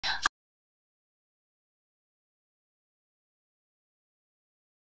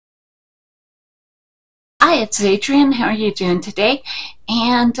Hi, it's Adrienne. How are you doing today?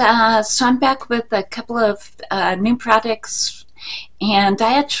 And so I'm back with a couple of new products, and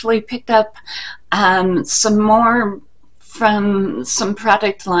I actually picked up some more from some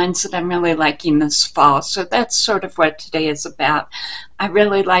product lines that I'm really liking this fall. So that's sort of what today is about. I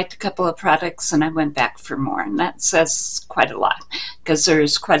really liked a couple of products and I went back for more, and that says quite a lot because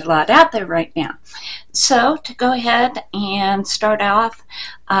there's quite a lot out there right now. So to go ahead and start off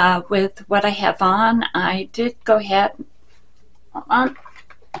with what I have on, I did go ahead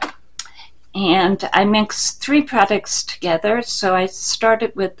and I mixed three products together. So I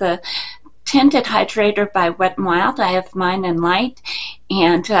started with the Tinted Hydrator by WetnWild. I have mine in light,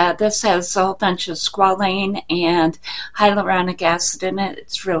 and this has a whole bunch of squalane and hyaluronic acid in it.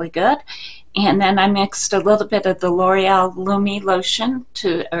 It's really good. And then I mixed a little bit of the L'Oreal Lumi lotion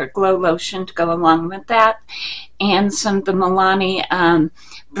or glow lotion to go along with that, and some of the Milani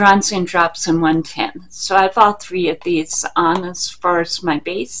bronzing drops in 110. So I have all three of these on as far as my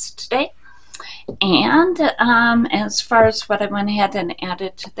base today. And as far as what I went ahead and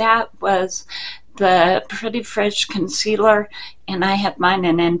added to that was the Pretty Fresh concealer, and I have mine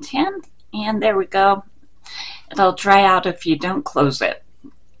in N10, and there we go. It'll dry out if you don't close it.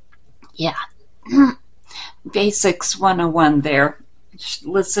 Yeah. Basics 101 there. Just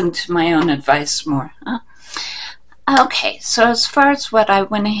listen to my own advice more. Huh? Okay, so as far as what I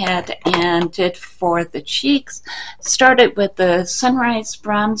went ahead and did for the cheeks, started with the Sunrise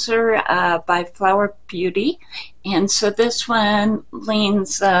Bronzer by Flower Beauty. And so this one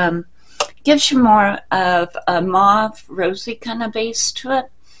leans, gives you more of a mauve, rosy kind of base to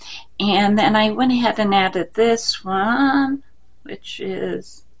it. And then I went ahead and added this one, which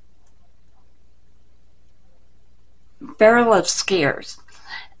is Barrel of Scares.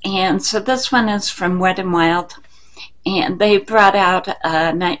 And so this one is from Wet n Wild. And they brought out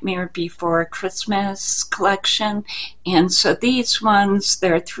a Nightmare Before Christmas collection. And so these ones,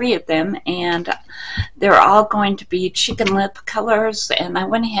 there are three of them, and they're all going to be chicken lip colors. And I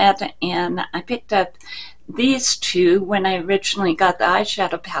went ahead and I picked up these two when I originally got the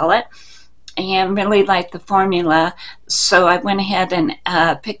eyeshadow palette and really liked the formula. So I went ahead and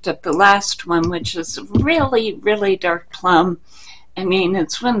picked up the last one, which is really, really dark plum. I mean,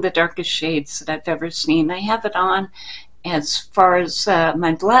 it's one of the darkest shades that I've ever seen. I have it on as far as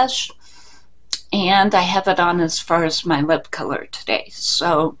my blush, and I have it on as far as my lip color today.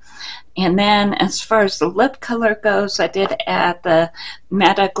 So, and then as far as the lip color goes, I did add the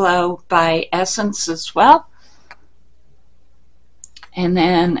Meta Glow by Essence as well. And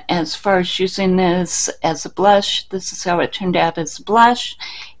then as far as using this as a blush, this is how it turned out as a blush.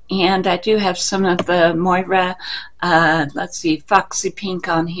 And I do have some of the Moira, let's see, Foxy Pink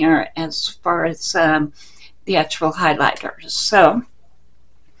on here as far as the actual highlighter. So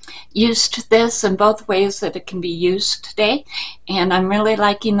used this in both ways that it can be used today. And I'm really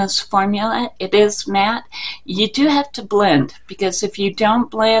liking this formula. It is matte. You do have to blend, because if you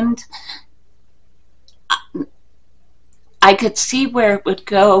don't blend, I could see where it would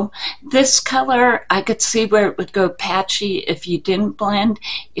go. This color, I could see where it would go patchy if you didn't blend.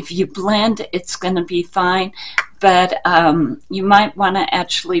 If you blend, it's going to be fine. But you might want to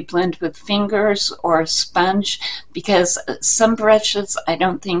actually blend with fingers or a sponge, because some brushes I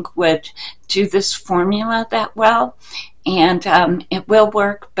don't think would do this formula that well. And it will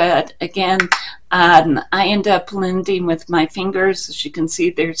work, but again, I end up blending with my fingers. As you can see,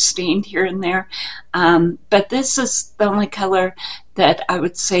 they're stained here and there. But this is the only color that I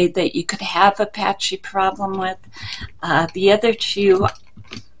would say that you could have a patchy problem with. The other two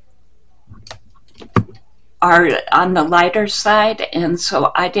are on the lighter side, and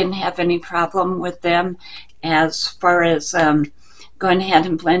so I didn't have any problem with them as far as going ahead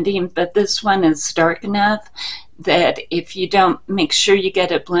and blending. But this one is dark enough that if you don't make sure you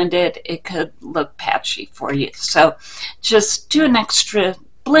get it blended, it could look patchy for you. So just do an extra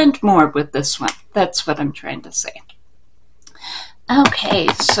blend more with this one. That's what I'm trying to say. Okay,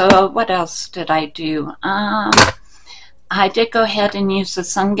 so what else did I do? I did go ahead and use the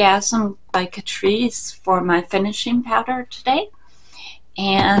Sungasm by Catrice for my finishing powder today.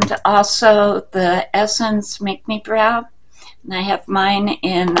 And also the Essence Make Me Brow. And I have mine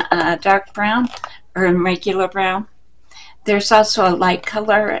in dark brown, or in regular brown. There's also a light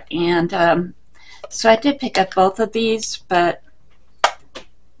color, and so I did pick up both of these, but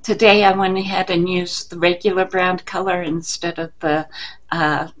today I went ahead and used the regular brown color instead of the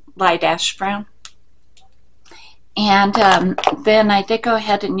light ash brown. And then I did go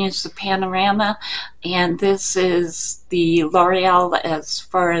ahead and use the Panorama, and this is the L'Oreal as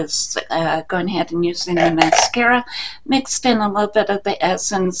far as going ahead and using the mascara. Mixed in a little bit of the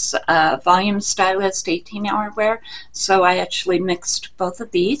Essence Volume Stylist 18-hour wear, so I actually mixed both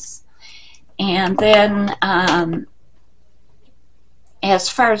of these. And then as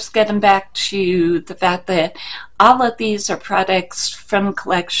far as getting back to the fact that all of these are products from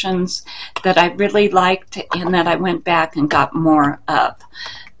collections that I really liked and that I went back and got more of.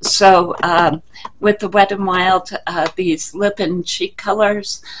 So with the Wet n Wild, these lip and cheek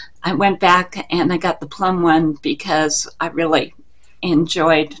colors, I went back and I got the plum one because I really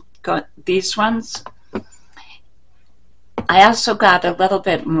enjoyed these ones. I also got a little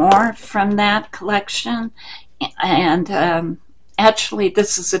bit more from that collection, and actually,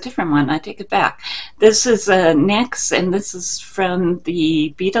 this is a different one. I take it back. This is a NYX, and this is from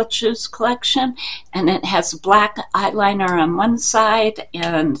the Beetlejuice collection, and it has black eyeliner on one side,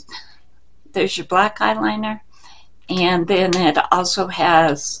 and there's your black eyeliner, and then it also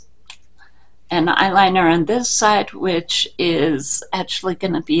has an eyeliner on this side, which is actually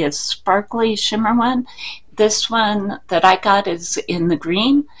going to be a sparkly shimmer one. This one that I got is in the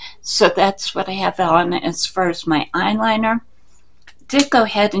green, so that's what I have on as far as my eyeliner. Did go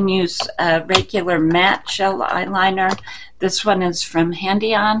ahead and use a regular matte gel eyeliner. This one is from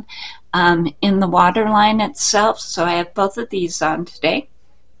Handayian in the waterline itself, so I have both of these on today.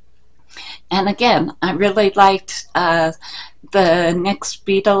 And again, I really liked the NYX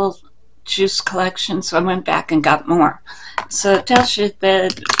Beetlejuice collection, so I went back and got more. So it tells you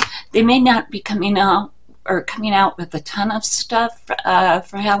that they may not be coming out with a ton of stuff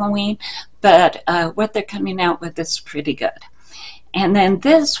for Halloween, but what they're coming out with is pretty good. And then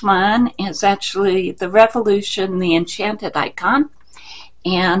this one is actually the Revolution, the Enchanted icon.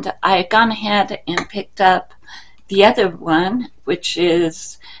 And I had gone ahead and picked up the other one, which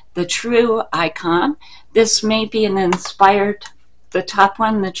is the True icon. This may be an inspired, the top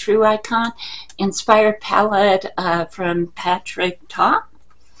one, the True icon, inspired palette from Patrick Ta.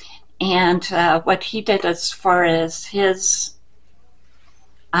 And what he did as far as his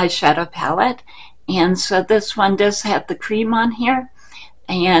eyeshadow palette. And so this one does have the cream on here,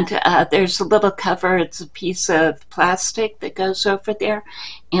 and there's a little cover. It's a piece of plastic that goes over there,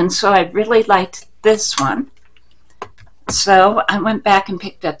 and so I really liked this one. So I went back and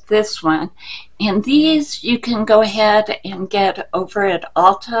picked up this one, and these you can go ahead and get over at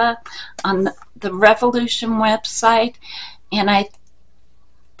Ulta on the Revolution website, and I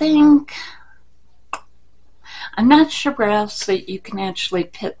think, I'm not sure where else that you can actually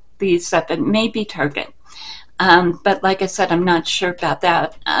pick these up. It may be Target, but like I said, I'm not sure about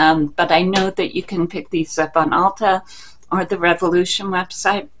that, but I know that you can pick these up on Ulta or the Revolution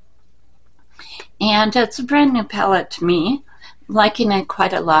website. And it's a brand new palette to me. I'm liking it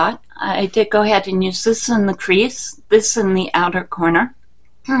quite a lot. I did go ahead and use this in the crease, this in the outer corner.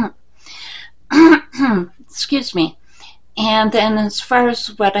 Excuse me. And then as far as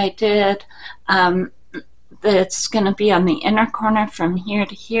what I did, that's going to be on the inner corner from here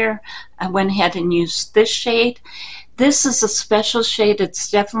to here, I went ahead and used this shade. This is a special shade.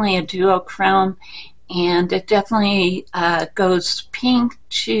 It's definitely a duochrome, and it definitely goes pink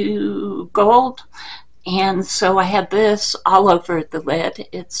to gold. And so I had this all over the lid.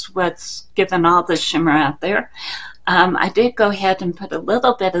 It's what's given all the shimmer out there. I did go ahead and put a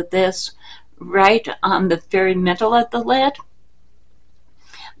little bit of this right on the very middle of the lid.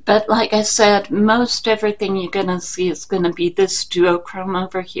 But like I said, most everything you're going to see is going to be this duochrome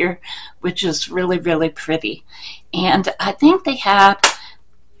over here, which is really, really pretty. And I think they have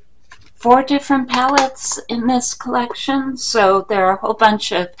 4 different palettes in this collection. So there are a whole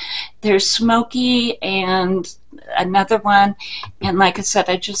bunch of, there's Smoky and another one. And like I said,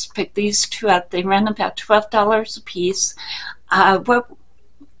 I just picked these 2 up. They run about $12 a piece.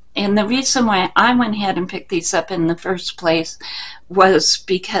 And the reason why I went ahead and picked these up in the first place was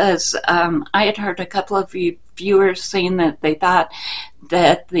because I had heard a couple of reviewers saying that they thought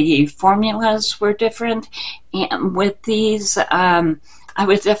that the formulas were different. And with these, I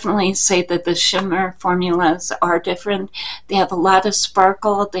would definitely say that the shimmer formulas are different. They have a lot of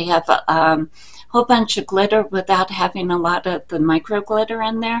sparkle. They have a whole bunch of glitter without having a lot of the micro glitter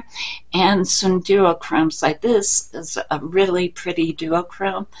in there, and some duochromes. Like this is a really pretty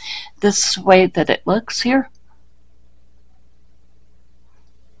duochrome. This way that it looks here.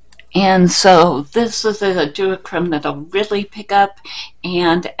 And so this is a duochrome that'll really pick up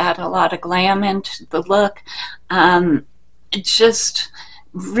and add a lot of glam into the look. It just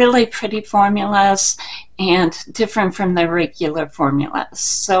really pretty formulas and different from the regular formulas.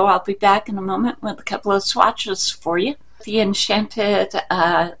 So I'll be back in a moment with a couple of swatches for you. The Enchanted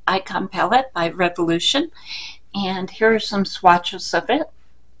Icon Palette by Revolution, and here are some swatches of it.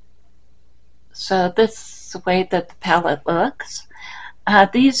 So this is the way that the palette looks.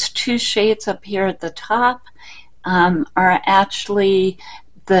 These two shades up here at the top are actually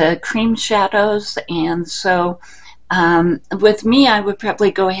the cream shadows, and so with me, I would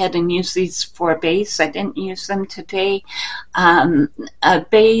probably go ahead and use these for base. I didn't use them today. A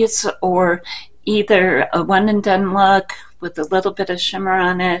base, or either a one and done look with a little bit of shimmer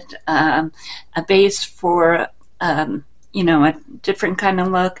on it, a base for you know, a different kind of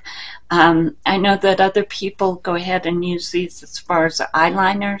look. I know that other people go ahead and use these as far as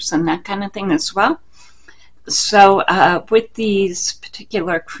eyeliners and that kind of thing as well. So with these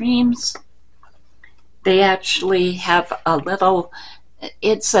particular creams, they actually have a little,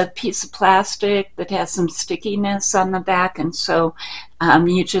 it's a piece of plastic that has some stickiness on the back, and so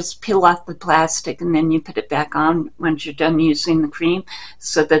you just peel off the plastic and then you put it back on once you're done using the cream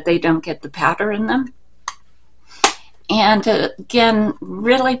so that they don't get the powder in them. And again,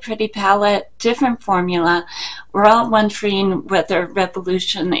 really pretty palette, different formula. We're all wondering whether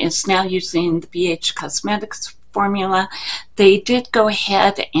Revolution is now using the BH Cosmetics formula. They did go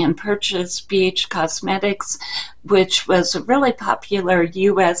ahead and purchase BH Cosmetics, which was a really popular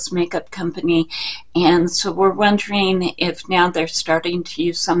US makeup company, and so we're wondering if now they're starting to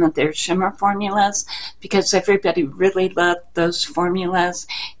use some of their shimmer formulas, because everybody really loved those formulas.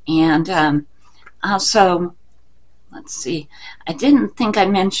 And also, let's see, I didn't think I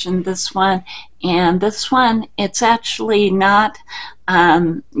mentioned this one, and this one, it's actually not,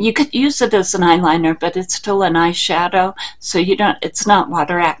 you could use it as an eyeliner, but it's still an eyeshadow, so you don't, it's not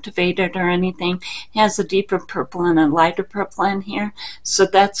water activated or anything. It has a deeper purple and a lighter purple in here, so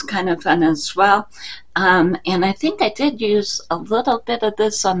that's kind of fun as well. And I think I did use a little bit of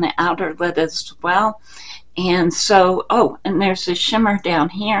this on the outer lid as well. And so, oh, and there's a shimmer down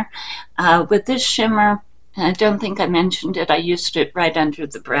here. With this shimmer, I don't think I mentioned it, I used it right under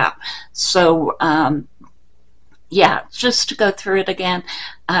the brow. So yeah, just to go through it again,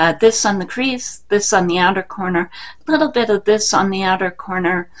 this on the crease, this on the outer corner, a little bit of this on the outer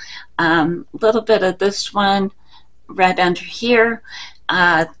corner, a little bit of this one right under here.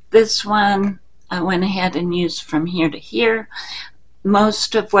 This one I went ahead and used from here to here.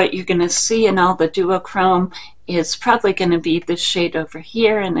 Most of what you're going to see in all the duochrome is probably going to be this shade over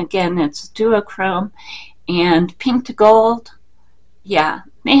here, and again, it's duochrome. And pink to gold, yeah,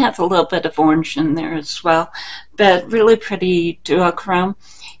 may have a little bit of orange in there as well, but really pretty duochrome.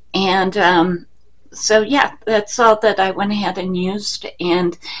 And so yeah, that's all that I went ahead and used.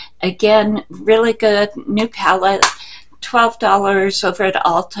 And again, really good new palette, $12 over at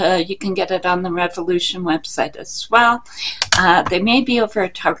Ulta. You can get it on the Revolution website as well. They may be over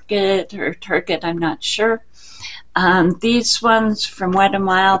at Target, I'm not sure. These ones from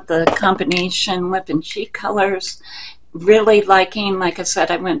WetnWild, the combination lip and cheek colors, really liking. Like I said,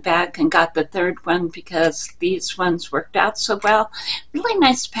 I went back and got the third one because these ones worked out so well. Really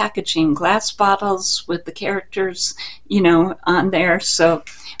nice packaging, glass bottles with the characters, you know, on there. So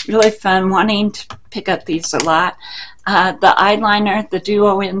really fun, wanting to pick up these a lot. The eyeliner, the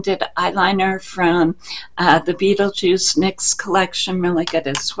duo-ended eyeliner from the Beetlejuice NYX collection, really good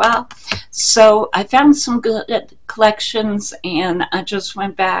as well. So I found some good collections, and I just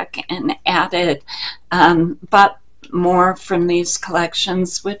went back and added, bought more from these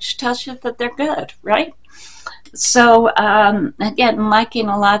collections, which tells you that they're good, right? So again, liking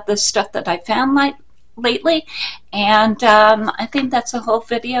a lot of the stuff that I found lately, and I think that's a whole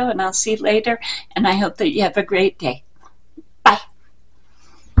video, and I'll see you later, and I hope that you have a great day. Bye.